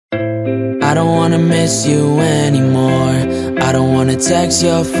I don't wanna miss you anymore. I don't wanna text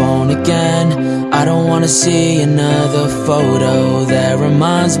your phone again. I don't wanna see another photo that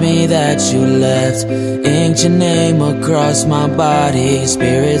reminds me that you left. Inked your name across my body,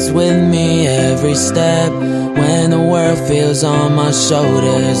 spirit's with me every step. When the world feels on my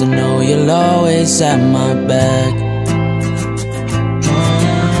shoulders, I know you'll always have my back.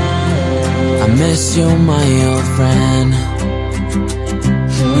 I miss you, my old friend,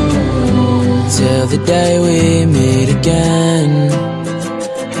 till the day we meet again.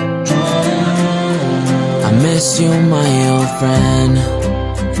 I miss you, my old friend.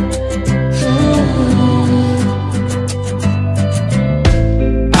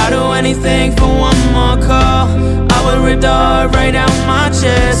 I'd do anything for one more call. I would rip the heart right out my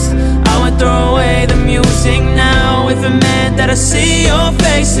chest. I would throw away the music now if it meant that I see your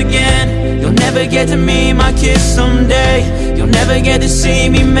face again. You'll never get to meet my kids someday. You'll never get to see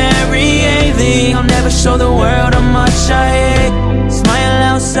me marry Hailey. I'll never show the world how much I hate. Smile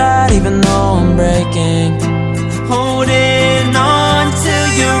outside even though I'm breaking. Holding on till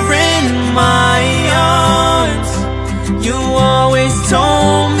you're in my arms. You always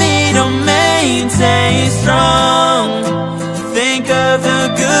told me to maintain strong. Think of the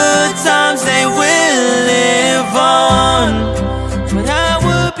good times, they will live on. But I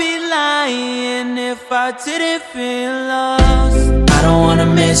would be lying if I didn't feel lost. I don't wanna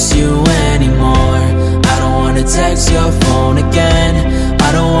miss you anymore. I don't wanna text your phone again. I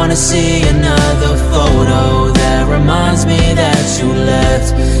don't wanna see another photo that reminds me that you left.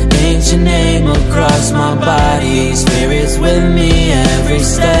 Inked your name across my body, spirit's with me every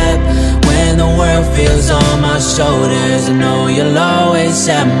step. When the world feels on my shoulders, I know you'll always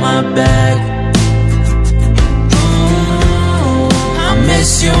have my back. I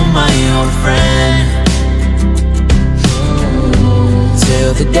miss you, my old friend,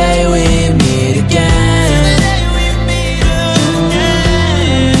 till the day we meet again.